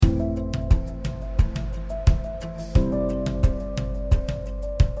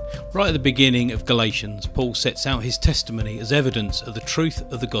Right at the beginning of Galatians, Paul sets out his testimony as evidence of the truth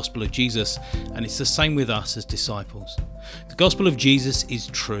of the gospel of Jesus, and it's the same with us as disciples. The gospel of Jesus is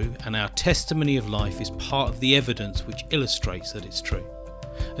true, and our testimony of life is part of the evidence which illustrates that it's true.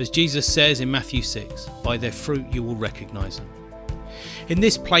 As Jesus says in Matthew 6, "By their fruit you will recognise them." In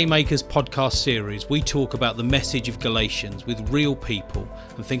this Playmakers podcast series, we talk about the message of Galatians with real people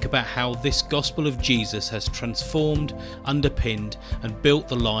and think about how this gospel of Jesus has transformed, underpinned and built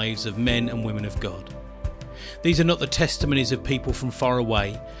the lives of men and women of God. These are not the testimonies of people from far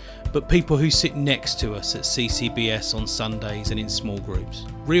away, but people who sit next to us at CCBS on Sundays and in small groups.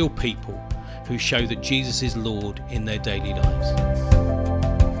 Real people who show that Jesus is Lord in their daily lives.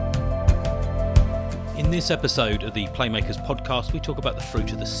 In this episode of the Playmakers podcast, we talk about the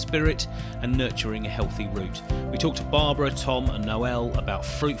fruit of the Spirit and nurturing a healthy root. We talk to Barbara, Tom and Noel about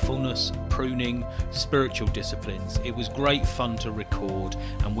fruitfulness, pruning, spiritual disciplines. It was great fun to record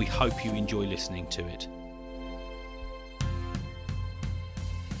and we hope you enjoy listening to it.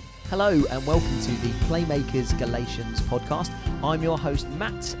 Hello and welcome to the Playmakers Galatians podcast. I'm your host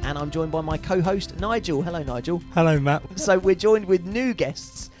Matt and I'm joined by my co-host Nigel. Hello Nigel. Hello Matt. So we're joined with new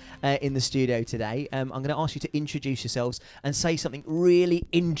guests in the studio today. I'm going to ask you to introduce yourselves and say something really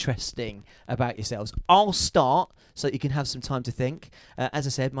interesting about yourselves. I'll start so that you can have some time to think. As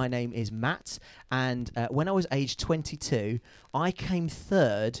I said, my name is Matt, and when I was aged 22, I came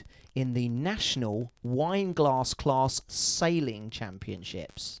third in the National Wine Glass Class Sailing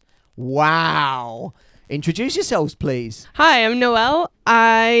Championships. Wow! Introduce yourselves, please. Hi, I'm Noelle.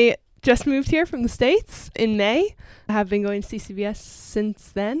 I just moved here from the States in May. I have been going to CCBS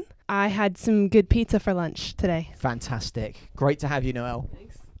since then. I had some good pizza for lunch today. Fantastic. Great to have you, Noelle.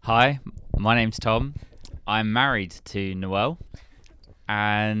 Thanks. Hi, my name's Tom. I'm married to Noelle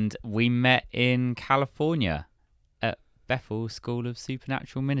and we met in California at Bethel School of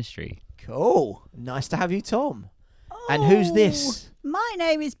Supernatural Ministry. Cool. Nice to have you, Tom. And who's this? My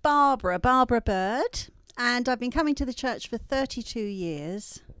name is Barbara Bird, and I've been coming to the church for 32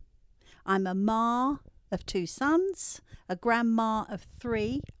 years. I'm a ma of 2 sons, a grandma of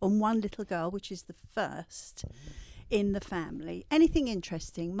 3, and 1 little girl, which is the first in the family. Anything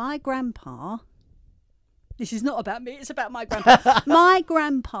interesting? My grandpa, this is not about me, it's about my grandpa. My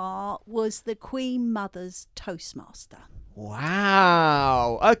grandpa was the Queen Mother's Toastmaster.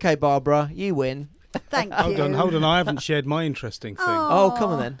 Wow. Okay, Barbara, you win. Thank you. Hold on, I haven't shared my interesting thing. Oh, come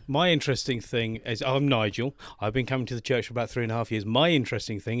on then. My interesting thing is, I'm Nigel. I've been coming to the church for about 3.5 years. My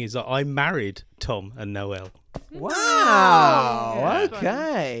interesting thing is that I married Tom and Noelle. Wow. Yeah,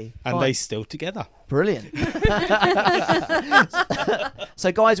 okay. And Fine. they're still together. Brilliant.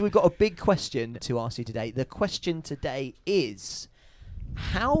 So, guys, we've got a big question to ask you today. The question today is,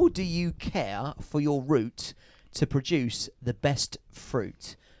 how do you care for your root to produce the best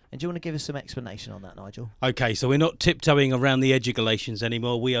fruit? And do you want to give us some explanation on that, Nigel? Okay, so we're not tiptoeing around the edge of Galatians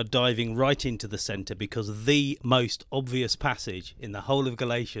anymore. We are diving right into the centre, because the most obvious passage in the whole of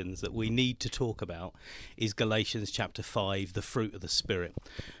Galatians that we need to talk about is Galatians chapter 5, the fruit of the Spirit.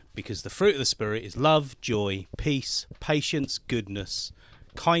 Because the fruit of the Spirit is love, joy, peace, patience, goodness,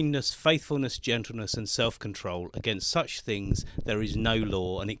 kindness, faithfulness, gentleness and self-control. Against such things there is no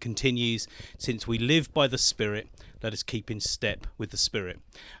law. And it continues, since we live by the Spirit, let us keep in step with the Spirit.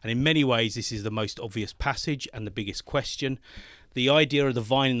 And in many ways this is the most obvious passage and the biggest question. The idea of the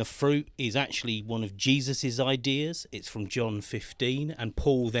vine and the fruit is actually one of Jesus's ideas. It's from John 15, and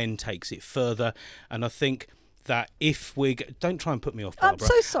Paul then takes it further. And I think that if we're... Don't try and put me off, Barbara. I'm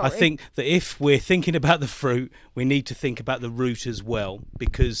so sorry. I think that if we're thinking about the fruit, we need to think about the root as well,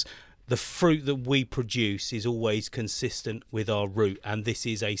 because the fruit that we produce is always consistent with our root. And this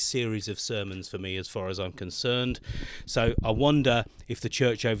is a series of sermons for me as far as I'm concerned. So I wonder if the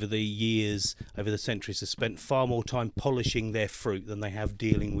church over the years, over the centuries, has spent far more time polishing their fruit than they have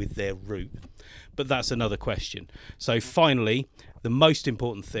dealing with their root. But that's another question. So finally, the most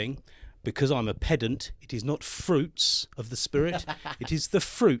important thing, because I'm a pedant, it is not fruits of the Spirit, it is the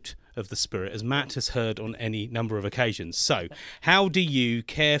fruit of the Spirit, as Matt has heard on any number of occasions. So, how do you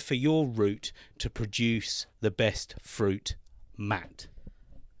care for your root to produce the best fruit, Matt?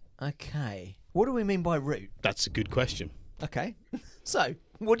 Okay. What do we mean by root? That's a good question. Okay. So,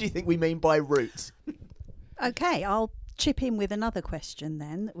 what do you think we mean by root? Okay, I'll chip in with another question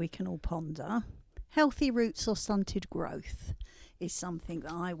then that we can all ponder. Healthy roots or stunted growth is something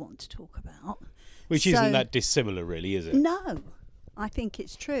that I want to talk about. Which isn't that dissimilar, really, is it? No, I think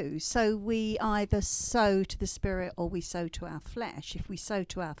it's true. So we either sow to the Spirit or we sow to our flesh. If we sow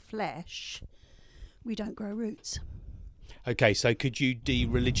to our flesh, we don't grow roots. Okay, so could you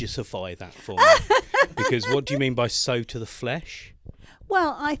de-religiousify that for me? Because what do you mean by sow to the flesh?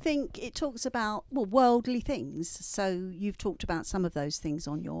 Well, I think it talks about worldly things. So you've talked about some of those things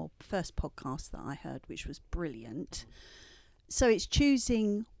on your first podcast that I heard, which was brilliant. So it's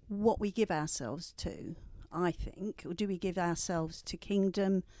choosing what we give ourselves to, I think. Or do we give ourselves to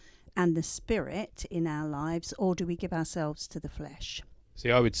kingdom and the spirit in our lives, or do we give ourselves to the flesh? See,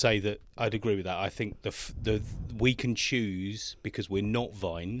 I would say that I'd agree with that. I think we can choose, because we're not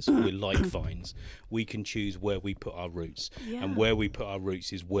vines, we're like vines. We can choose where we put our roots. Yeah. And where we put our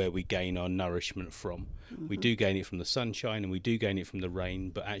roots is where we gain our nourishment from. We do gain it from the sunshine and we do gain it from the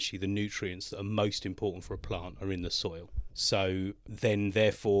rain, but actually the nutrients that are most important for a plant are in the soil. So then,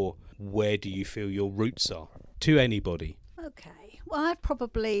 therefore, where do you feel your roots are? To anybody. Okay. Well, I've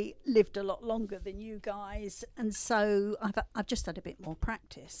probably lived a lot longer than you guys, and so I've just had a bit more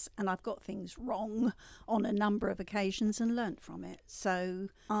practice, and I've got things wrong on a number of occasions and learnt from it. So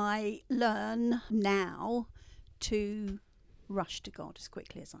I learn now to rush to God as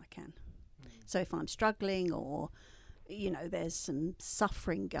quickly as I can. So if I'm struggling or, there's some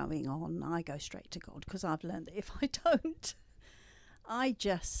suffering going on, I go straight to God, because I've learned that if I don't, I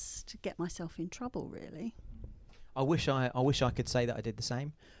just get myself in trouble, really. I wish I could say that I did the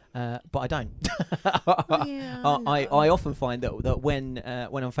same, but I don't. Yeah, I often find that when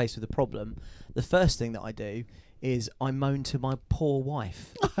I'm faced with a problem, the first thing that I do is I moan to my poor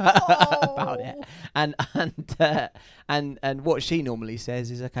wife about it, and what she normally says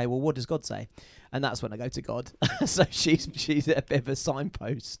is, okay, well, what does God say? And that's when I go to God. So she's a bit of a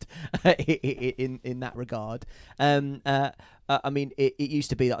signpost in that regard. I mean, it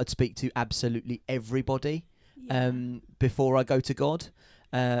used to be that I'd speak to absolutely everybody before I go to God,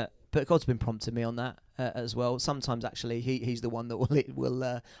 but God's been prompting me on that as well. Sometimes actually he's the one that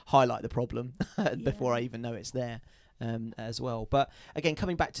will highlight the problem before I even know it's there as well. But again,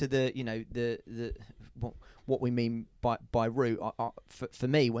 coming back to the what we mean by root, for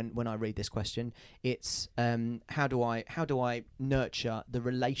me when I read this question, it's how do I nurture the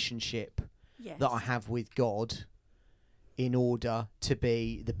relationship that I have with God in order to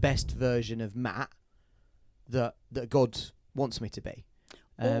be the best version of Matt that God wants me to be,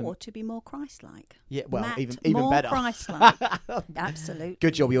 or to be more Christ-like. Yeah, well, Matt, even more better. Christ-like. Absolutely.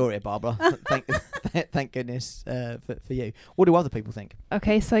 Good job you're here, Barbara. Thank goodness for you. What do other people think?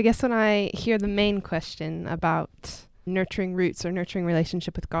 Okay, so I guess when I hear the main question about nurturing roots or nurturing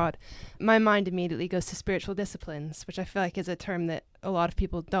relationship with God, my mind immediately goes to spiritual disciplines, which I feel like is a term that a lot of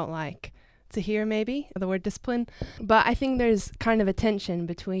people don't like to hear, maybe, the word discipline. But I think there's kind of a tension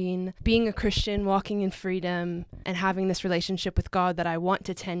between being a Christian, walking in freedom, and having this relationship with God that I want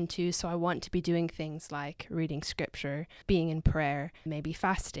to tend to. So I want to be doing things like reading scripture, being in prayer, maybe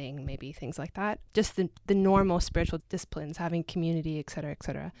fasting, maybe things like that. Just the normal spiritual disciplines, having community, etc.,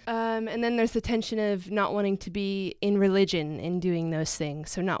 etc. And then there's the tension of not wanting to be in religion in doing those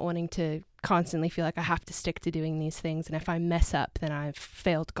things. So not wanting to constantly feel like I have to stick to doing these things, and if I mess up, then I've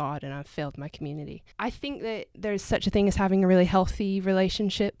failed God and I've failed my community. I think that there's such a thing as having a really healthy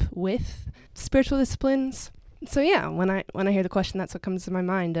relationship with spiritual disciplines. So yeah, when I hear the question, that's what comes to my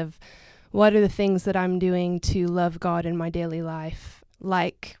mind of what are the things that I'm doing to love God in my daily life,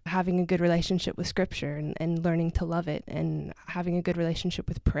 like having a good relationship with scripture and learning to love it, and having a good relationship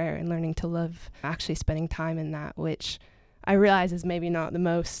with prayer and learning to love actually spending time in that, which I realize is maybe not the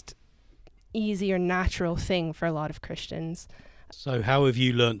most easy or natural thing for a lot of Christians. So how have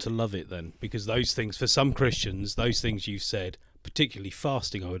you learnt to love it then? Because those things, for some Christians, those things you've said, particularly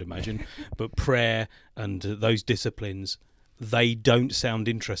fasting, I would imagine, but prayer and those disciplines, they don't sound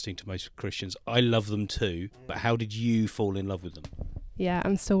interesting to most Christians. I love them too, but how did you fall in love with them? Yeah,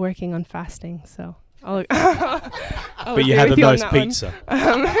 I'm still working on fasting, so I'll but you had a nice pizza.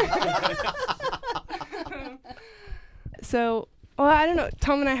 Well, I don't know.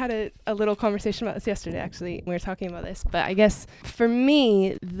 Tom and I had a little conversation about this yesterday, actually. We were talking about this. But I guess for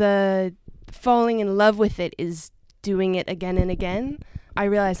me, the falling in love with it is doing it again and again. I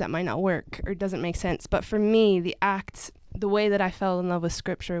realize that might not work or doesn't make sense. But for me, the way that I fell in love with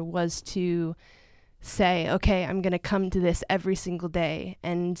scripture was to say, okay, I'm going to come to this every single day.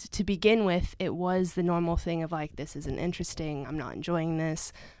 And to begin with, it was the normal thing of like, this isn't interesting. I'm not enjoying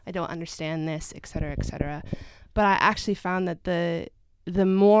this. I don't understand this, et cetera, et cetera. But I actually found that the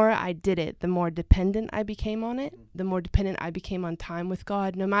more I did it, the more dependent I became on it, the more dependent I became on time with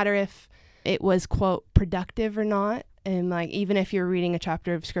God, no matter if it was, quote, productive or not. And like, even if you're reading a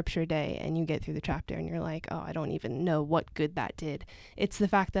chapter of scripture a day and you get through the chapter and you're like, oh, I don't even know what good that did. It's the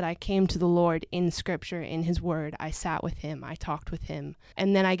fact that I came to the Lord in scripture, in his word. I sat with him. I talked with him.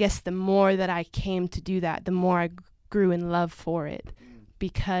 And then I guess the more that I came to do that, the more I grew in love for it,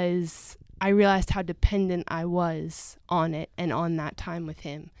 because I realized how dependent I was on it and on that time with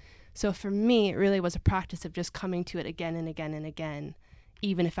him. So for me, it really was a practice of just coming to it again and again and again,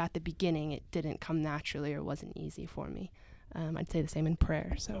 even if at the beginning it didn't come naturally or wasn't easy for me. I'd say the same in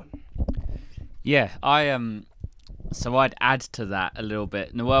prayer. So Yeah, so I'd add to that a little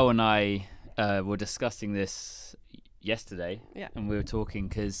bit. Noelle and I were discussing this yesterday, and we were talking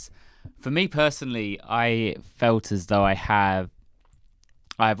because for me personally, I felt as though I've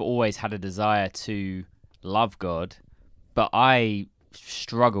always had a desire to love God, but I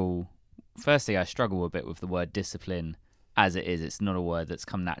struggle a bit with the word discipline as it is. It's not a word that's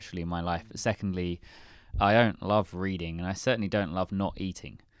come naturally in my life. But secondly, I don't love reading, and I certainly don't love not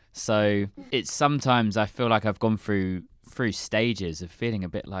eating. So it's sometimes I feel like I've gone through stages of feeling a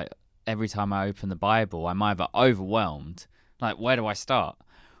bit like every time I open the Bible, I'm either overwhelmed, like where do I start?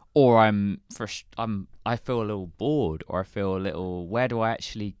 Or I feel a little bored, or I feel a little, where do I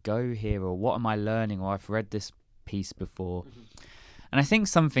actually go here, or what am I learning, or I've read this piece before. And I think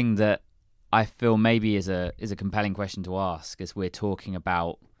something that I feel maybe is a compelling question to ask as we're talking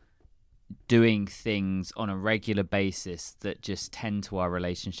about doing things on a regular basis that just tend to our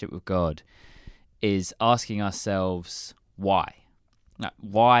relationship with God is asking ourselves why. Like,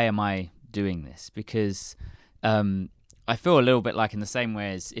 why am I doing this? Because I feel a little bit like in the same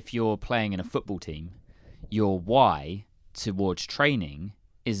way as if you're playing in a football team, your why towards training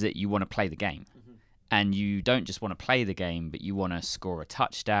is that you want to play the game. And you don't just want to play the game, but you want to score a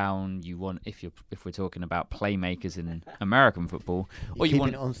touchdown. You want, if we're talking about playmakers in American football, or you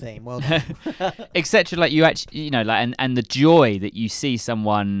want it on theme, well done. etc. Like you actually, like, and the joy that you see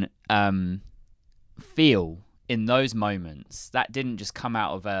someone feel in those moments, that didn't just come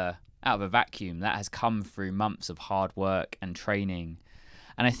out of a vacuum. That has come through months of hard work and training.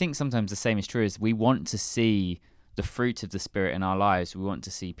 And I think sometimes the same is true as we want to see the fruit of the Spirit in our lives. We want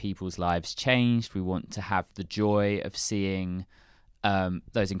to see people's lives changed. We want to have the joy of seeing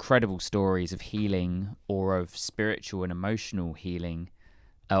those incredible stories of healing, or of spiritual and emotional healing,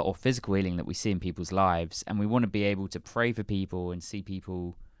 or physical healing that we see in people's lives. And we want to be able to pray for people and see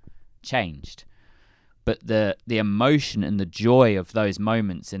people changed. But the emotion and the joy of those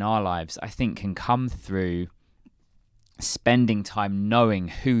moments in our lives, I think, can come through spending time knowing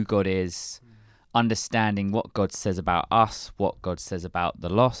who God is, understanding what God says about us, what God says about the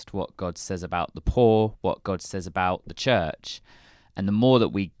lost, what God says about the poor, what God says about the church. And the more that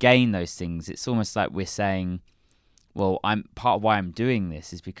we gain those things, it's almost like we're saying, well, part of why I'm doing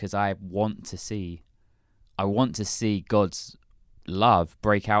this is because I want to see God's love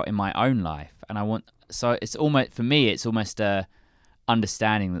break out in my own life. And so it's almost, for me, it's almost a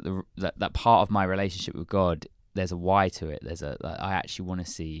understanding that part of my relationship with God, there's a why to it. I actually want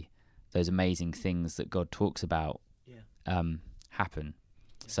to see those amazing things that God talks about happen.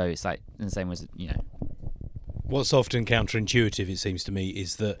 So it's like in the same way as, What's often counterintuitive, it seems to me,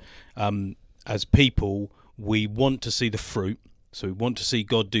 is that as people, we want to see the fruit. So we want to see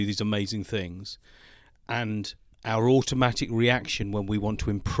God do these amazing things. And our automatic reaction when we want to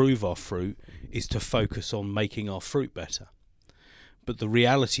improve our fruit is to focus on making our fruit better. But the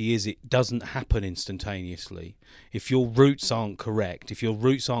reality is it doesn't happen instantaneously. If your roots aren't correct, if your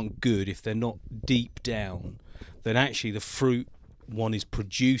roots aren't good, if they're not deep down, then actually the fruit one is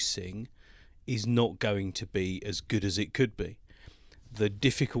producing is not going to be as good as it could be. The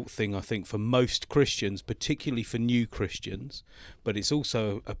difficult thing, I think, for most Christians, particularly for new Christians, but it's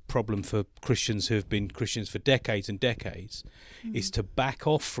also a problem for Christians who have been Christians for decades and decades, is to back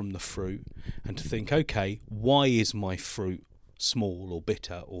off from the fruit and to think, okay, why is my fruit small or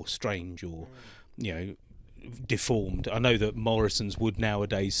bitter or strange or, deformed? I know that Morrison's would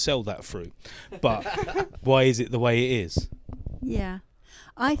nowadays sell that fruit, but why is it the way it is? Yeah,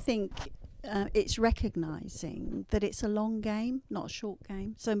 I think it's recognising that it's a long game, not a short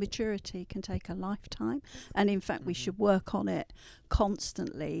game. So maturity can take a lifetime, and in fact we should work on it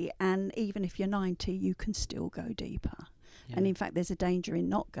constantly. And even if you're 90, you can still go deeper. Yeah. And in fact there's a danger in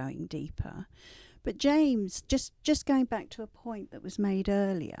not going deeper. But James, just going back to a point that was made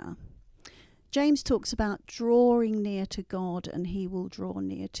earlier, James talks about drawing near to God and he will draw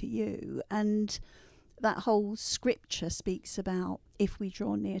near to you. And that whole scripture speaks about if we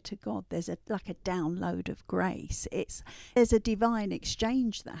draw near to God, there's a download of grace. There's a divine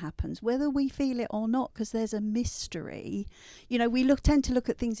exchange that happens, whether we feel it or not, because there's a mystery. We tend to look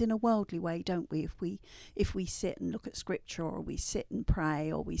at things in a worldly way, don't we? If we sit and look at scripture, or we sit and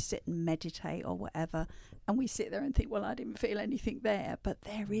pray, or we sit and meditate, or whatever, and we sit there and think, well, I didn't feel anything there. But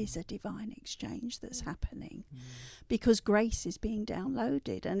there is a divine exchange that's happening because grace is being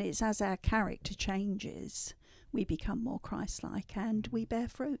downloaded, and it's as our character changes, we become more Christ-like and we bear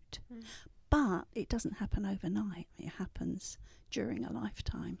fruit. But it doesn't happen overnight. It happens during a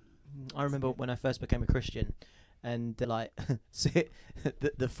lifetime. I remember when I first became a Christian, and the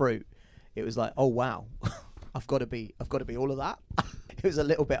fruit, it was like, oh wow, I've got to be all of that. It was a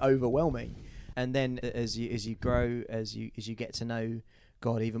little bit overwhelming. And then as you grow, as you get to know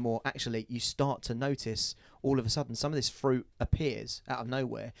God even more, actually you start to notice all of a sudden some of this fruit appears out of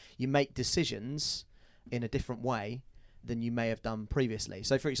nowhere. You make decisions in a different way than you may have done previously.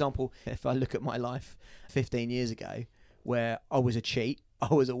 So for example, if I look at my life 15 years ago, where I was a cheat,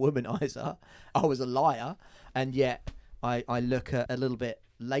 I was a womanizer, I was a liar, and yet I look at a little bit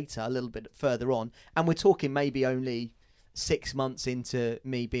later, a little bit further on, and we're talking maybe only 6 months into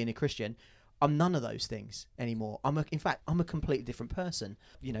me being a Christian, I'm none of those things anymore. In fact, I'm a completely different person.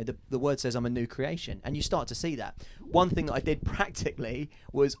 You know, the word says I'm a new creation, and you start to see that. One thing that I did practically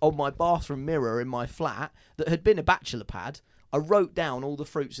was on my bathroom mirror in my flat that had been a bachelor pad, I wrote down all the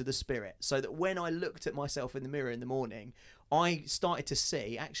fruits of the Spirit, so that when I looked at myself in the mirror in the morning, I started to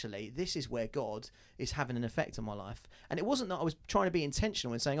see, actually, this is where God is having an effect on my life. And it wasn't that I was trying to be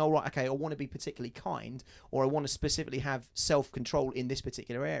intentional and saying, oh, right, okay, I want to be particularly kind, or I want to specifically have self-control in this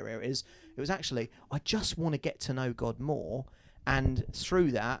particular area. It was actually, I just want to get to know God more. And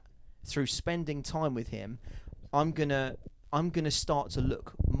through that, through spending time with him, I'm going to start to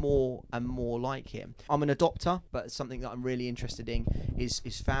look more and more like him. I'm an adopter, but something that I'm really interested in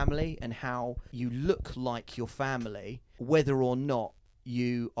is family, and how you look like your family, whether or not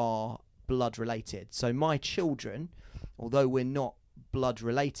you are blood related. So my children, although we're not blood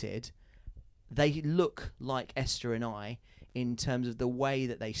related, they look like Esther and I in terms of the way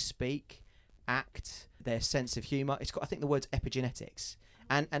that they speak, act, their sense of humour. It's got, I think the word's epigenetics.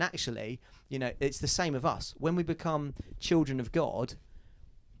 And actually, you know, it's the same of us. When we become children of God,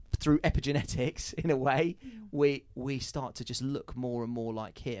 through epigenetics, in a way, we start to just look more and more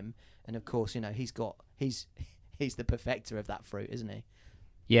like him. And of course, you know, he's the perfecter of that fruit, isn't he?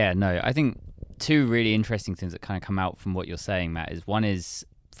 Yeah, no, I think two really interesting things that kind of come out from what you're saying, Matt, is one is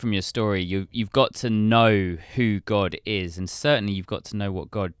from your story, you've got to know who God is, and certainly you've got to know what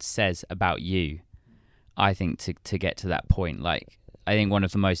God says about you, I think, to get to that point. Like, I think one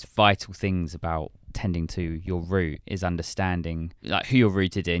of the most vital things about tending to your root is understanding like who you're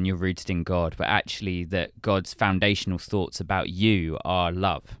rooted in. You're rooted in God, but actually that God's foundational thoughts about you are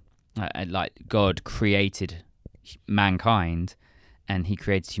love. Like God created mankind, and he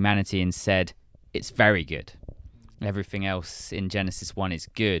created humanity and said it's very good. Everything else in Genesis 1 is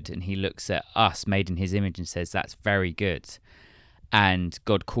good, and he looks at us made in his image and says that's very good. And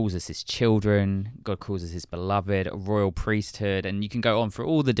God calls us his children, God calls us his beloved, a royal priesthood, and you can go on for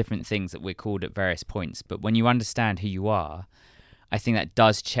all the different things that we're called at various points. But when you understand who you are, I think that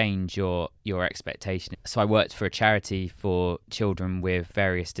does change your expectation. So I worked for a charity for children with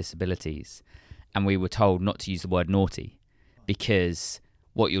various disabilities, and we were told not to use the word naughty, because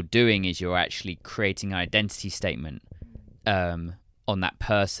what you're doing is you're actually creating an identity statement on that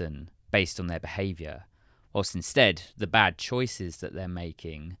person based on their behaviour. Whilst instead, the bad choices that they're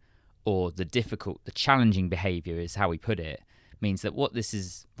making, or the challenging behaviour is how we put it, means that what this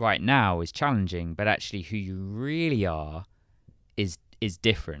is right now is challenging, but actually who you really are is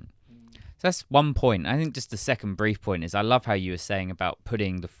different. So that's one point. I think just the second brief point is I love how you were saying about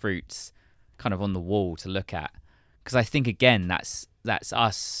putting the fruits kind of on the wall to look at, because I think, again, that's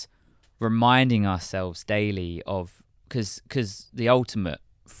us reminding ourselves daily of, because the ultimate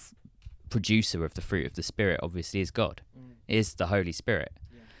producer of the fruit of the Spirit obviously is God, is the Holy Spirit.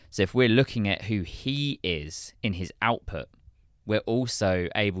 Yeah. So if we're looking at who he is in his output, we're also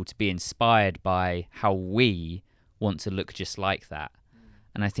able to be inspired by how we want to look just like that.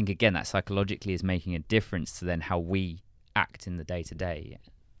 And I think, again, that psychologically is making a difference to then how we act in the day-to-day,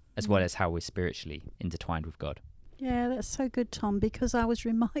 as well as how we're spiritually intertwined with God. Yeah, that's so good, Tom, because I was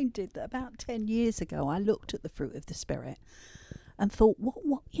reminded that about 10 years ago I looked at the fruit of the Spirit and thought,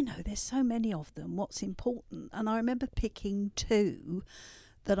 what, you know, there's so many of them, what's important? And I remember picking two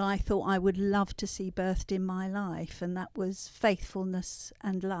that I thought I would love to see birthed in my life, and that was faithfulness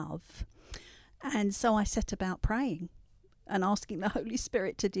and love. And so I set about praying and asking the Holy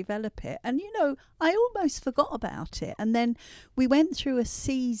Spirit to develop it. And, you know, I almost forgot about it. And then we went through a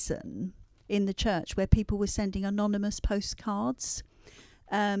season in the church where people were sending anonymous postcards.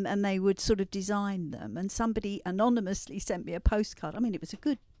 And they would sort of design them. And somebody anonymously sent me a postcard. I mean, it was a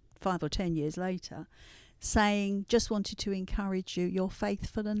good 5 or 10 years later, saying, just wanted to encourage you, you're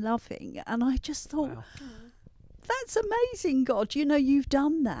faithful and loving. And I just thought, wow, that's amazing, God. You know, you've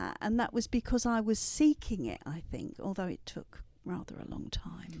done that. And that was because I was seeking it, I think, although it took rather a long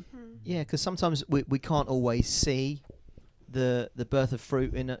time. Yeah, because sometimes we can't always see the birth of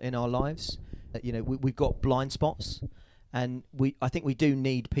fruit in our lives. We've got blind spots, and I think we do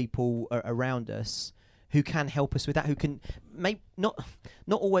need people around us who can help us with that, who can not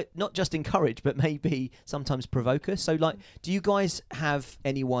always, not just encourage, but maybe sometimes provoke us. So, like, do you guys have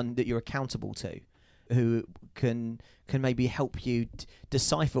anyone that you're accountable to, who can maybe help you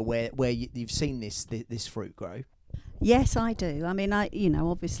decipher where you've seen this fruit grow? Yes, I do. I mean,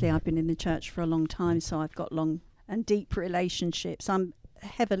 obviously I've been in the church for a long time, so I've got long and deep relationships. I'm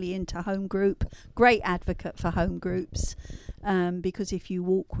heavily into home group, great advocate for home groups, because if you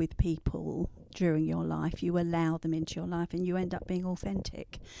walk with people during your life, you allow them into your life and you end up being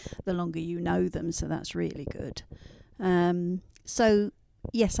authentic the longer you know them, so that's really good. So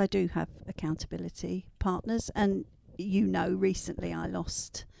yes, I do have accountability partners, and recently I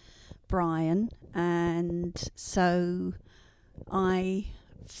lost Brian, and so I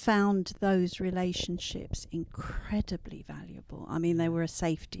found those relationships incredibly valuable. I mean, they were a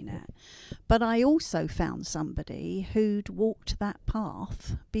safety net. But I also found somebody who'd walked that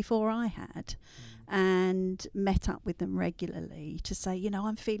path before I had, and met up with them regularly to say,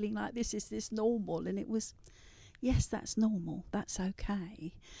 I'm feeling like this. Is this normal? And it was, yes, that's normal. That's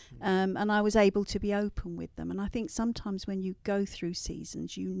okay. And I was able to be open with them. And I think sometimes when you go through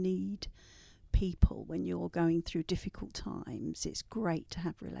seasons, you need people. When you're going through difficult times, it's great to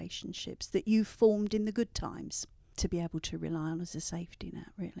have relationships that you've formed in the good times to be able to rely on as a safety net,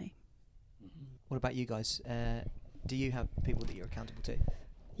 really. What about you guys? Do you have people that you're accountable to?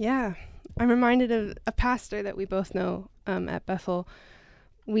 Yeah, I'm reminded of a pastor that we both know at Bethel.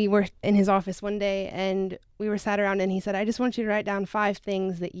 We were in his office one day and we were sat around and he said, I just want you to write down 5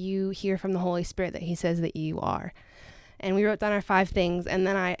 things that you hear from the Holy Spirit that he says that you are. And we wrote down our 5 things, and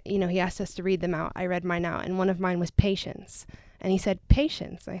then he asked us to read them out. I read mine out, and one of mine was patience. And he said,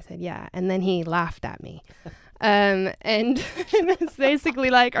 patience? I said, yeah. And then he laughed at me. And it's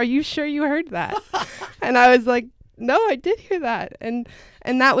basically like, are you sure you heard that? And I was like, no, I did hear that. And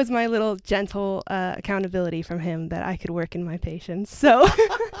that was my little gentle accountability from him, that I could work in my patience. So,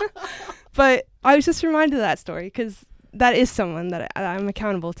 but I was just reminded of that story, because that is someone that I'm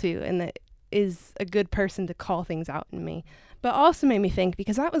accountable to, and that is a good person to call things out in me. But also made me think,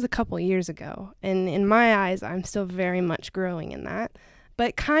 because that was a couple years ago, and in my eyes, I'm still very much growing in that. But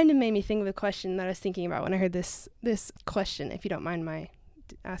it kind of made me think of a question that I was thinking about when I heard this question, if you don't mind my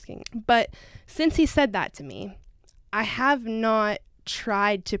asking. But since he said that to me, I have not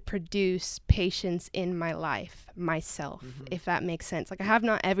tried to produce patience in my life myself, if that makes sense. Like, I have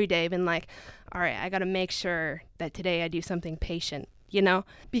not every day been like, all right, I got to make sure that today I do something patient.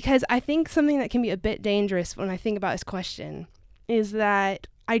 Because I think something that can be a bit dangerous when I think about this question is that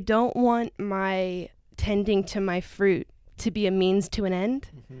I don't want my tending to my fruit to be a means to an end,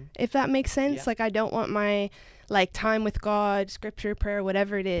 if that makes sense. Yeah. Like, I don't want my time with God, scripture, prayer,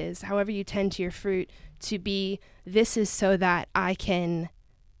 whatever it is, however you tend to your fruit, to be, this is so that I can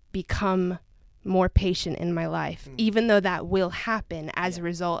become more patient in my life, even though that will happen as a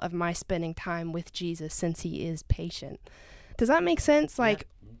result of my spending time with Jesus, since he is patient. Does that make sense?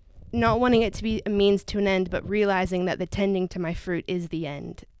 Not wanting it to be a means to an end, but realizing that the tending to my fruit is the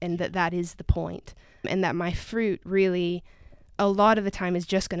end, and that is the point, and that my fruit really, a lot of the time, is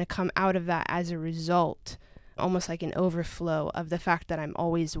just going to come out of that as a result, almost like an overflow of the fact that I'm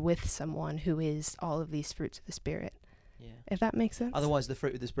always with someone who is all of these fruits of the Spirit. Yeah. If that makes sense. Otherwise, the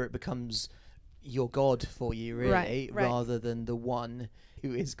fruit of the Spirit becomes your God for you, really, right. rather than the one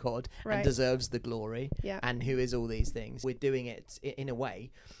who is God and deserves the glory, and who is all these things. We're doing it in a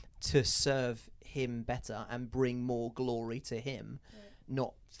way to serve him better and bring more glory to him,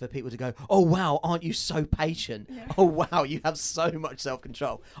 not for people to go, oh wow, aren't you so patient? Oh wow, you have so much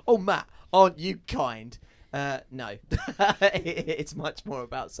self-control. Oh Matt, aren't you kind? No. It's much more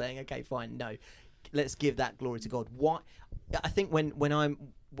about saying, okay, fine, no, let's give that glory to God. What I think when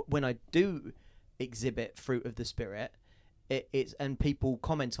I do exhibit fruit of the Spirit, it's and people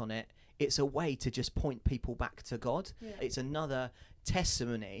comment on it, it's a way to just point people back to God. It's another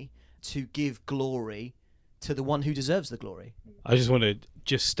testimony to give glory to the one who deserves the glory. I just want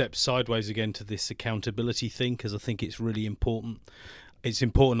to step sideways again to this accountability thing, because I think it's really important. It's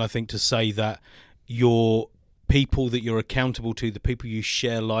important, I think, to say that your people that you're accountable to, the people you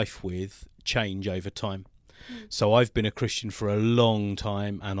share life with, change over time. So I've been a Christian for a long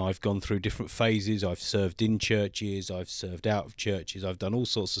time, and I've gone through different phases. I've served in churches, I've served out of churches, I've done all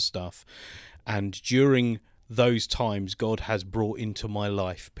sorts of stuff. And during those times, God has brought into my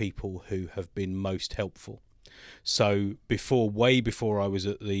life people who have been most helpful. So way before I was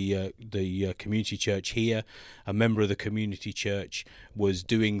at the community church here, a member of the community church was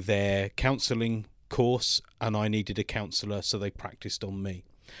doing their counselling course, and I needed a counsellor, so they practiced on me.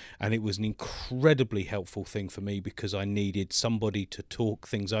 And it was an incredibly helpful thing for me because I needed somebody to talk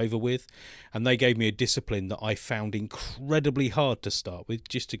things over with, and they gave me a discipline that I found incredibly hard to start with.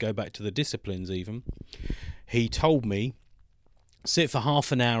 Just to go back to the disciplines even, he told me, sit for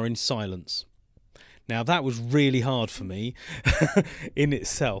half an hour in silence. Now that was really hard for me in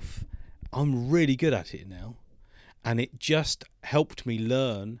itself. I'm really good at it now, and it just helped me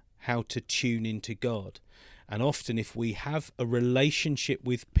learn how to tune into God. And often if we have a relationship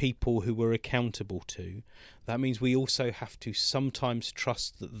with people who we're accountable to, that means we also have to sometimes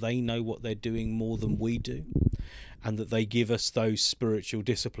trust that they know what they're doing more than we do, and that they give us those spiritual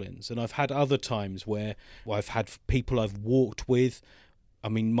disciplines. And I've had other times where I've had people I've walked with. I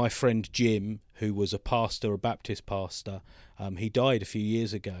mean, my friend Jim, who was a pastor, a Baptist pastor, he died a few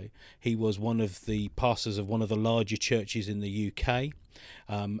years ago. He was one of the pastors of one of the larger churches in the UK,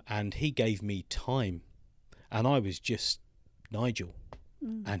 and he gave me time. And I was just Nigel.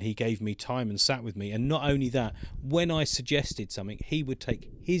 And he gave me time and sat with me. And not only that, when I suggested something, he would take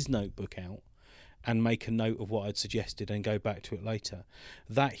his notebook out and make a note of what I'd suggested and go back to it later.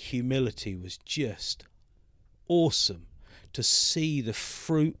 That humility was just awesome, to see the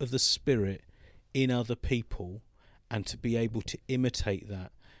fruit of the Spirit in other people and to be able to imitate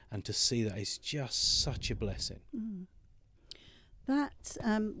that and to see that is just such a blessing. That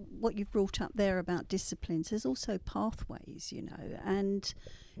what you've brought up there about disciplines, there's also pathways, and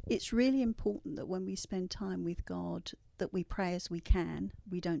it's really important that when we spend time with God that we pray as we can,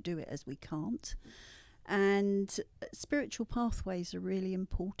 we don't do it as we can't. And spiritual pathways are really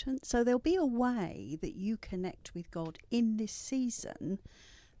important. So there'll be a way that you connect with God in this season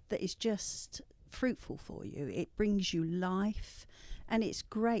that is just fruitful for you. It brings you life, and it's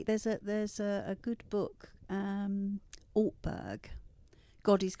great. There's a good book, Ortberg,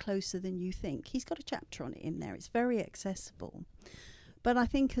 God is Closer Than You Think. He's got a chapter on it in there. It's very accessible. But I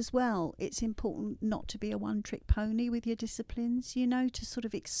think as well, it's important not to be a one-trick pony with your disciplines, to sort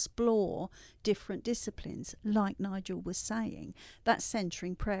of explore different disciplines, like Nigel was saying. That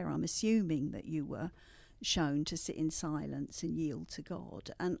centering prayer, I'm assuming that you were shown to sit in silence and yield to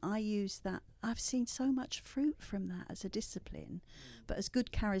God. And I use that. I've seen so much fruit from that as a discipline. But as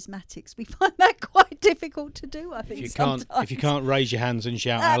good charismatics, we find that quite difficult to do, I think, if you can't raise your hands and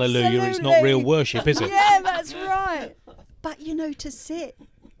shout hallelujah, it's not real worship, is it? Yeah, that's right. But, to sit,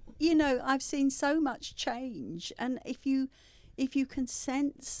 I've seen so much change. And if you can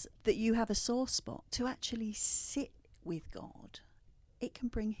sense that you have a sore spot, to actually sit with God, it can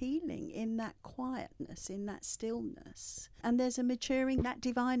bring healing in that quietness, in that stillness. And there's a maturing, that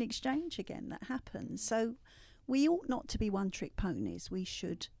divine exchange again that happens. So we ought not to be one-trick ponies. We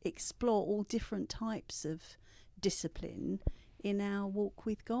should explore all different types of discipline in our walk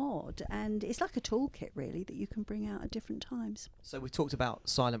with God. And it's like a toolkit, really, that you can bring out at different times. So we've talked about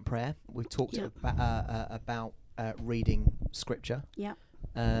silent prayer. We've talked about reading scripture. Yeah.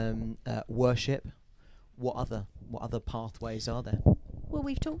 Worship. What other pathways are there? Well,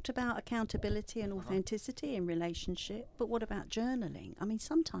 we've talked about accountability and authenticity in relationship, but what about journaling? I mean,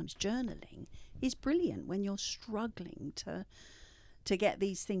 sometimes journaling is brilliant when you're struggling to get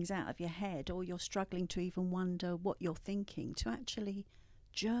these things out of your head, or you're struggling to even wonder what you're thinking. To actually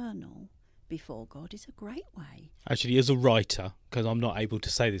journal before God is a great way. Actually, as a writer, because I'm not able to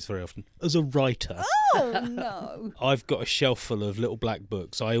say this very often, as a writer, oh no, I've got a shelf full of little black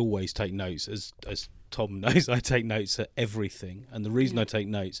books. I always take notes, as Tom knows. I take notes at everything, and the reason I take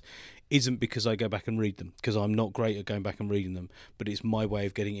notes isn't because I go back and read them, because I'm not great at going back and reading them, but it's my way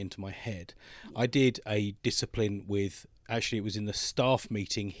of getting it into my head. I did a discipline with, actually it was in the staff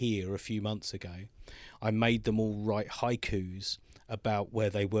meeting here a few months ago. I made them all write haikus about where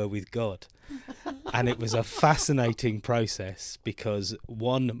they were with God. And it was a fascinating process because,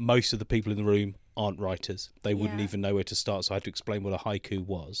 one, most of the people in the room aren't writers. They wouldn't even know where to start, so I had to explain what a haiku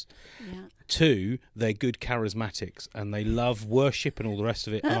was. Yeah. Two, they're good charismatics and they love worship and all the rest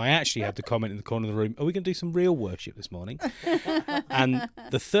of it. And I actually had the comment in the corner of the room, are we going to do some real worship this morning? And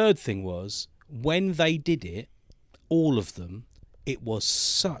the third thing was, when they did it, all of them, it was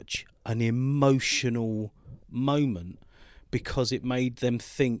such an emotional moment because it made them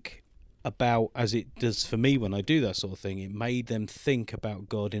think about, as it does for me when I do that sort of thing, it made them think about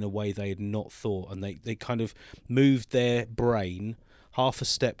God in a way they had not thought, and they kind of moved their brain half a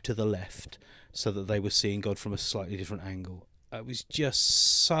step to the left so that they were seeing God from a slightly different angle. It was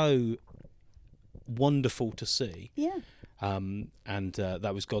just so wonderful to see. Yeah. And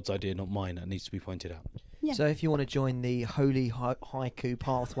that was God's idea, not mine. That needs to be pointed out. Yeah. So if you want to join the holy haiku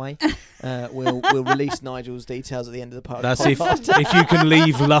pathway, we'll release Nigel's details at the end of the podcast. That's if you can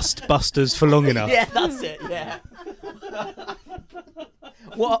leave lust busters for long enough. Yeah, that's it. Yeah.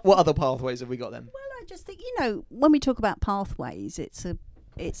 What other pathways have we got then? Well, I just think, when we talk about pathways, it's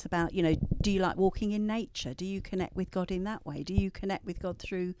about, do you like walking in nature? Do you connect with God in that way? Do you connect with God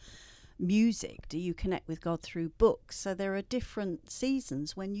through music? Do you connect with God through books? So there are different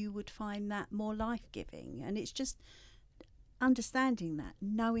seasons when you would find that more life-giving, and it's just understanding that,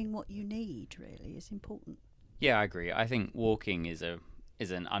 knowing what you need really is important. Yeah, I agree. I think walking is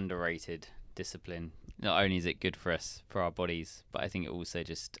an underrated discipline. Not only is it good for us, for our bodies, but I think it also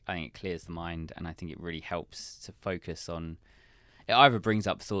it clears the mind, and I think it really helps to focus on. It either brings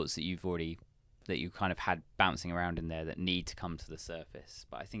up thoughts that you kind of had bouncing around in there that need to come to the surface,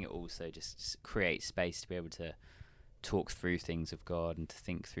 but I think it also just creates space to be able to talk through things of God and to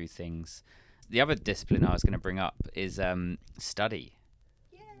think through things. The other discipline I was going to bring up is study.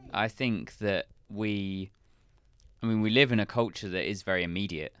 Yay. I think that we live in a culture that is very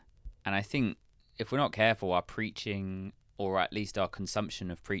immediate, and I think if we're not careful, our preaching, or at least our consumption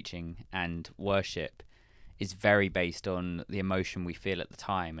of preaching and worship, is very based on the emotion we feel at the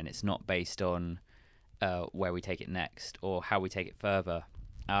time, and it's not based on where we take it next or how we take it further.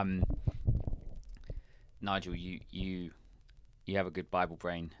 Nigel, you have a good Bible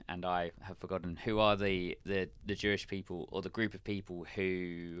brain, and I have forgotten who are the Jewish people, or the group of people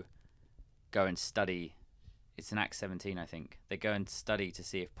who go and study. It's in Acts 17, I think. They go and study to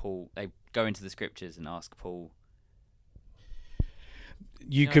see if they go into the scriptures and ask Paul.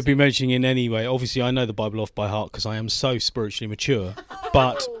 You could be mentioning in any way. Obviously, I know the Bible off by heart because I am so spiritually mature.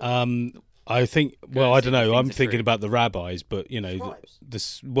 But I think, I don't know. I'm thinking about the rabbis, but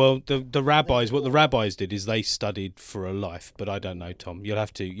the rabbis. What the rabbis did is they studied for a life. But I don't know, Tom. You'll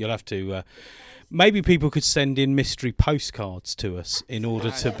have to. Maybe people could send in mystery postcards to us in order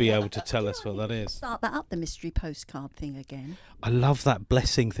to be able to tell us what that is. Start that up, the mystery postcard thing again. I love that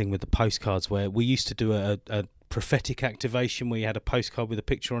blessing thing with the postcards, where we used to do a prophetic activation where you had a postcard with a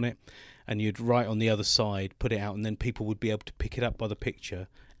picture on it, and you'd write on the other side, put it out, and then people would be able to pick it up by the picture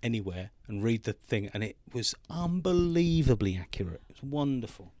anywhere and read the thing, and it was unbelievably accurate. It was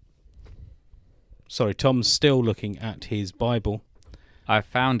wonderful. Sorry, Tom's still looking at his Bible. I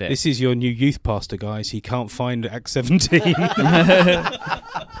found it. This is your new youth pastor, guys. He can't find Acts 17.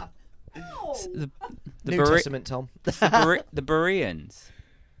 New Testament, Tom. The Bereans.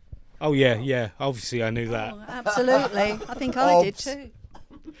 Oh, yeah. Obviously, I knew that. Oh, absolutely. I think I did too.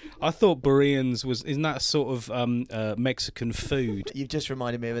 I thought Bereans isn't that a sort of Mexican food? You've just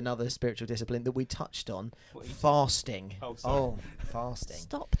reminded me of another spiritual discipline that we touched on, fasting. Oh, fasting.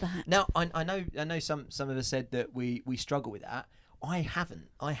 Stop that. Now, I know some of us said that we struggle with that. I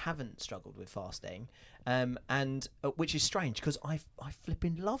haven't struggled with fasting, and which is strange because I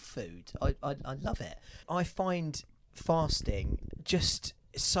flipping love food. I love it. I find fasting just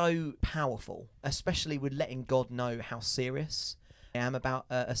so powerful, especially with letting God know how serious I am about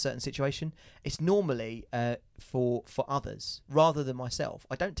a certain situation. It's normally for others rather than myself.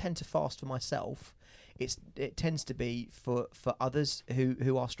 I don't tend to fast for myself. It tends to be for others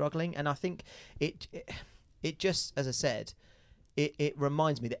who are struggling, and I think it just, as I said, it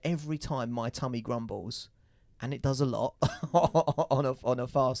reminds me that every time my tummy grumbles, and it does a lot on a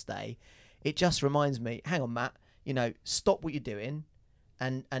fast day, it just reminds me, hang on, Matt, stop what you're doing.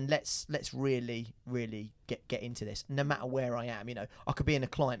 And let's really get into this. No matter where I am, I could be in a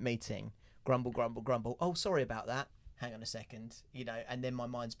client meeting, grumble. Oh, sorry about that. Hang on a second, and then my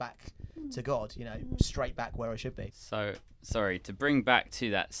mind's back to God, straight back where I should be. So, sorry, to bring back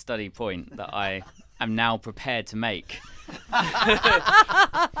to that study point that I am now prepared to make.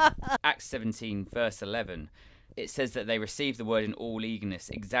 Acts 17, verse 11. It says that they received the word in all eagerness,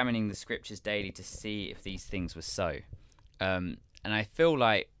 examining the scriptures daily to see if these things were so. And I feel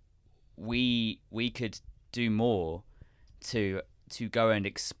like we could do more to go and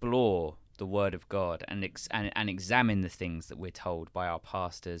explore the Word of God and examine the things that we're told by our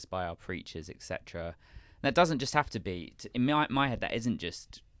pastors, by our preachers, etc. That doesn't just have to be, in my head, that isn't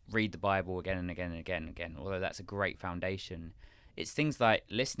just read the Bible again and again and again and again, although that's a great foundation. It's things like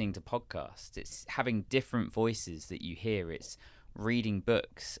listening to podcasts, it's having different voices that you hear, it's reading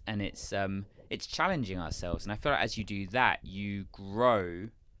books, and it's challenging ourselves. And I feel like as you do that, you grow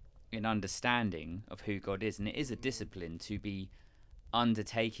in understanding of who God is, and it is a discipline to be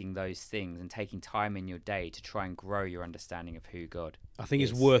undertaking those things and taking time in your day to try and grow your understanding of who God is. I think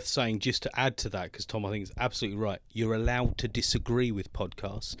it's worth saying, just to add to that, because Tom, I think is absolutely right. You're allowed to disagree with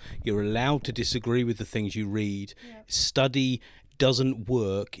podcasts. You're allowed to disagree with the things you read. Yeah. Study. doesn't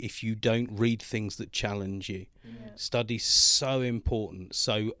work if you don't read things that challenge you. Study's so important.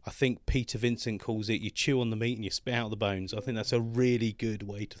 So I think Peter Vincent calls it, you chew on the meat and you spit out the bones. I think that's a really good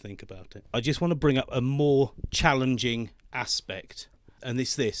way to think about it. I just want to bring up a more challenging aspect, and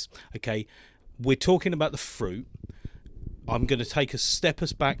it's this. Okay, we're talking about the fruit. I'm going to take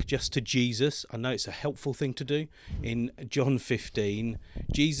us back just to Jesus. I know it's a helpful thing to do. In John 15,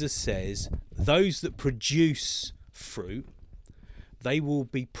 Jesus says, those that produce fruit, they will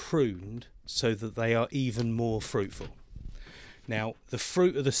be pruned so that they are even more fruitful. Now, the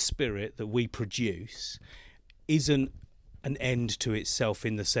fruit of the Spirit that we produce isn't an end to itself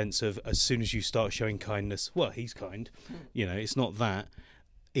in the sense of as soon as you start showing kindness, well, he's kind. It's not that.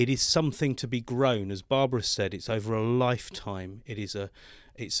 It is something to be grown. As Barbara said, it's over a lifetime. It's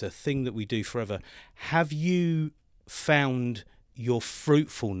a thing that we do forever. Have you found your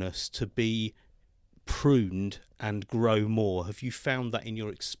fruitfulness to be pruned and grow more? Have you found that in your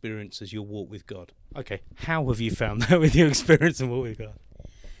experience as your walk with God? Okay, how have you found that with your experience and walk with God?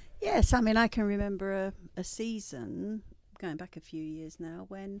 Yes, I mean, I can remember a season, going back a few years now,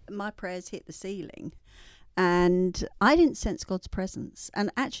 when my prayers hit the ceiling. And I didn't sense God's presence. And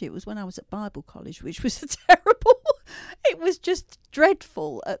actually, it was when I was at Bible college, which was terrible. It was just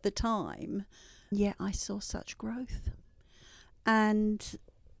dreadful at the time. Yet I saw such growth. And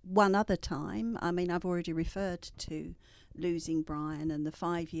one other time, I mean, I've already referred to losing Brian and the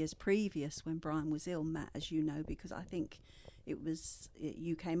 5 years previous when Brian was ill, Matt, as you know, because I think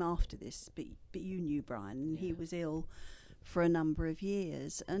you came after this, but you knew Brian, and he was ill for a number of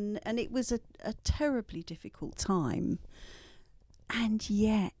years, and it was a terribly difficult time. And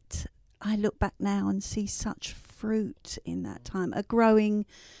yet I look back now and see such fruit in that time, a growing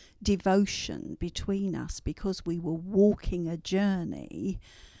devotion between us, because we were walking a journey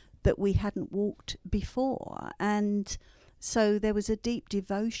that we hadn't walked before. And so there was a deep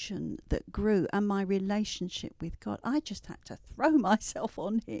devotion that grew, and my relationship with God, I just had to throw myself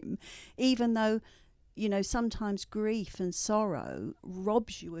on him, even though sometimes grief and sorrow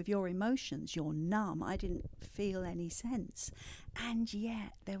robs you of your emotions. You're numb. I didn't feel any sense. And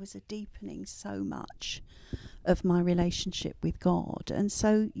yet there was a deepening so much of my relationship with God. And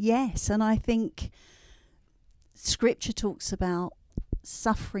so, yes, and I think Scripture talks about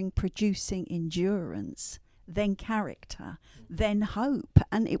suffering producing endurance, then character, then hope.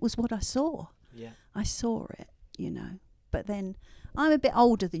 And it was what I saw. Yeah. I saw it, But then I'm a bit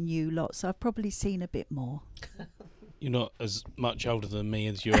older than you lot, so I've probably seen a bit more. You're not as much older than me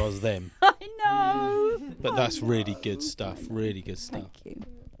as you are as them. I know. But that's really good stuff. Really good stuff. Thank you.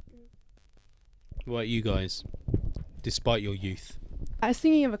 What about you guys, despite your youth? I was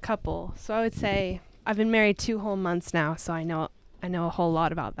thinking of a couple. So I would say I've been married 2 whole months now, so I know a whole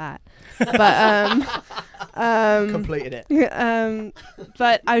lot about that. But completed it.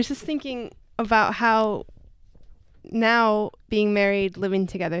 But I was just thinking about how now being married, living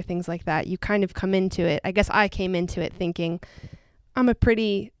together, things like that, you kind of come into it. I guess I came into it thinking I'm a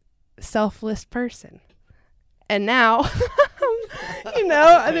pretty selfless person. And now,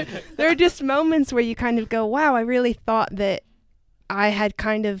 there are just moments where you kind of go, wow, I really thought that I had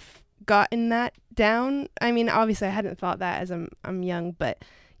kind of gotten that down. I mean, obviously I hadn't thought that as I'm young, but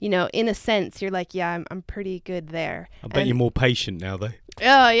in a sense, you're like, yeah, I'm pretty good there. I bet you're more patient now, though.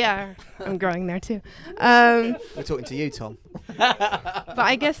 Oh, yeah. I'm growing there, too. We're talking to you, Tom. But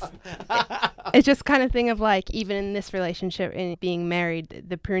I guess it's just kind of thing of like, even in this relationship and being married,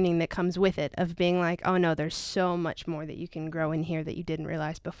 the pruning that comes with it of being like, oh, no, there's so much more that you can grow in here that you didn't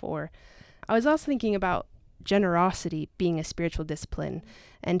realize before. I was also thinking about generosity being a spiritual discipline,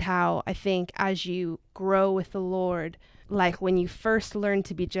 and how I think as you grow with the Lord, like when you first learn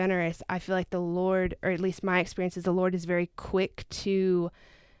to be generous, I feel like the Lord, or at least my experience is the Lord is very quick to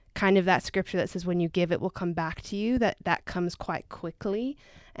kind of that scripture that says when you give, it will come back to you, that comes quite quickly.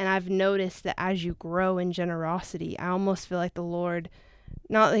 And I've noticed that as you grow in generosity, I almost feel like the Lord,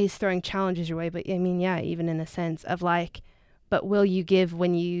 not that he's throwing challenges your way, but I mean, yeah, even in a sense of like, but will you give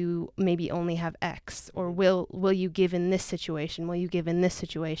when you maybe only have X? Or will you give in this situation? Will you give in this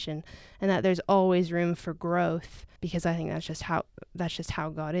situation? And that there's always room for growth, because I think that's just how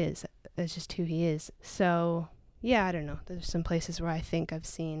God is. That's just who he is. So yeah, I don't know. There's some places where I think I've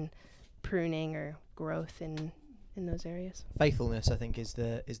seen pruning or growth in those areas. Faithfulness, I think, is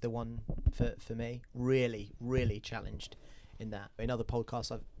the one for me. Really, really challenged in that. In other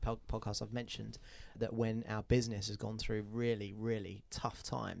podcasts I've mentioned that when our business has gone through really, really tough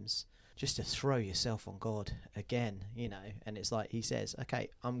times, just to throw yourself on God again, and it's like he says, okay,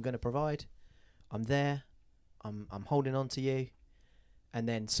 I'm going to provide, I'm there, I'm holding on to you, and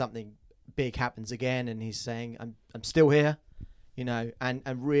then something big happens again and he's saying, I'm still here, you know, and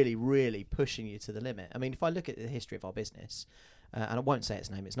really, really pushing you to the limit. I mean, if I look at the history of our business, and I won't say its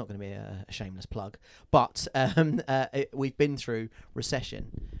name, it's not going to be a shameless plug, but we've been through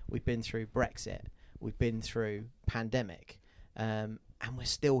recession, we've been through Brexit, we've been through pandemic, and we're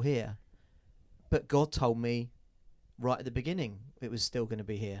still here. But God told me right at the beginning it was still going to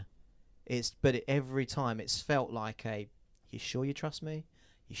be here. Every time it's felt like you sure you trust me?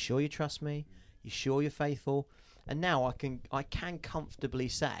 You sure you trust me? You sure you're faithful? And now I can comfortably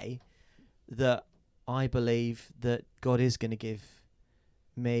say that I believe that God is going to give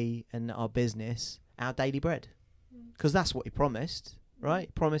me and our business our daily bread, because that's what He promised, right?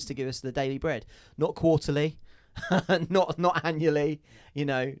 He promised to give us the daily bread, not quarterly, not annually, you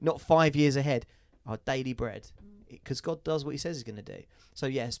know, not 5 years ahead. Our daily bread, because God does what He says He's going to do. So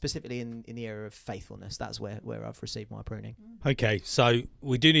yeah, specifically in the area of faithfulness, that's where I've received my pruning. Okay, so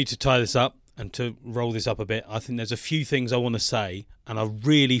we do need to tie this up, and to roll this up a bit, I think there's a few things I want to say, and I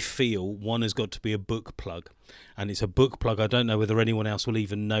really feel one has got to be a book plug. And it's a book plug. I don't know whether anyone else will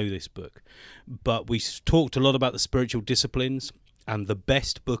even know this book, but we talked a lot about the spiritual disciplines. And the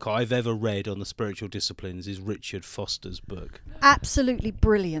best book I've ever read on the spiritual disciplines is Richard Foster's book. Absolutely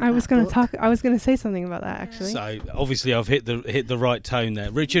brilliant. I was going to say something about that, actually. So obviously I've hit the right tone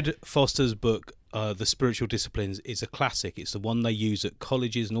there. Richard Foster's book, The Spiritual Disciplines, is a classic. It's the one they use at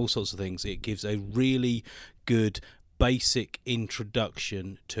colleges and all sorts of things. It gives a really good basic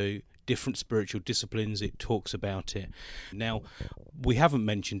introduction to different spiritual disciplines. It talks about it. Now, we haven't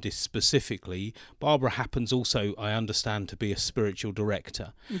mentioned this specifically. Barbara happens also, I understand, to be a spiritual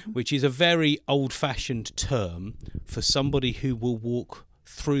director, which is a very old-fashioned term for somebody who will walk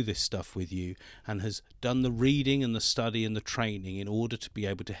through this stuff with you and has done the reading and the study and the training in order to be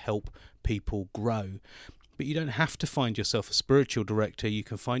able to help people grow. But you don't have to find yourself a spiritual director. You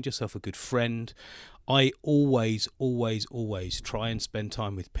can find yourself a good friend. I always try and spend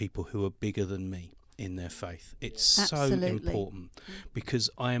time with people who are bigger than me in their faith. It's Absolutely. so important, because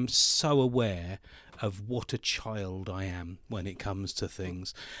I am so aware of what a child I am when it comes to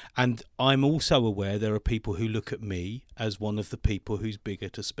things. And I'm also aware there are people who look at me as one of the people who's bigger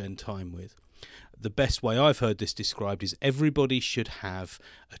to spend time with. The best way I've heard this described is everybody should have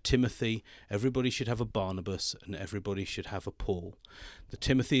a Timothy, everybody should have a Barnabas, and everybody should have a Paul. The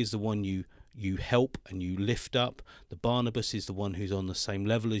Timothy is the one you help and you lift up. The Barnabas is the one who's on the same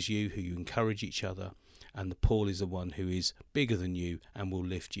level as you, who you encourage each other. And the Paul is the one who is bigger than you and will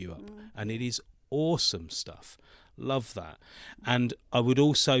lift you up. And it is awesome stuff. Love that. And I would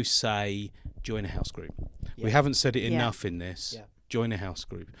also say join a house group. Yeah. We haven't said it enough in this. Yeah. Join a house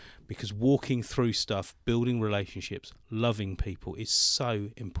group, because walking through stuff, building relationships, loving people is so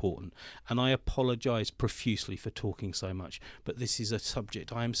important. And I apologise profusely for talking so much, but this is a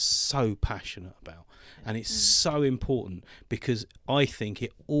subject I am so passionate about, and it's so important, because I think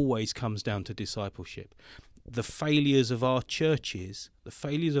it always comes down to discipleship. The failures of our churches, the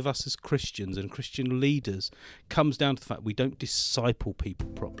failures of us as Christians and Christian leaders, comes down to the fact we don't disciple people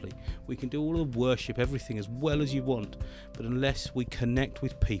properly. We can do all the worship, everything as well as you want, but unless we connect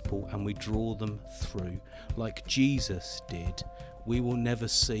with people and we draw them through, like Jesus did, we will never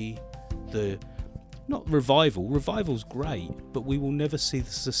see not revival. Revival's great, but we will never see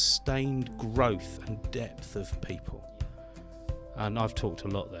the sustained growth and depth of people. And I've talked a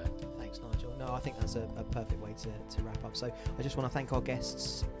lot there. Thanks, Nigel. No, I think that's a perfect way to wrap up. So I just want to thank our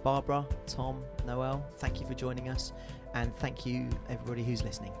guests, Barbara, Tom, Noel. Thank you for joining us, and thank you everybody who's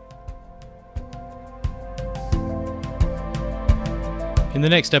listening. In the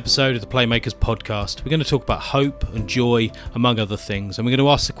next episode of the Playmakers podcast, we're going to talk about hope and joy, among other things, and we're going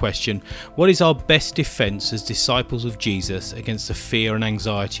to ask the question, what is our best defence as disciples of Jesus against the fear and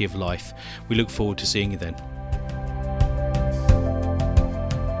anxiety of life? We look forward to seeing you then.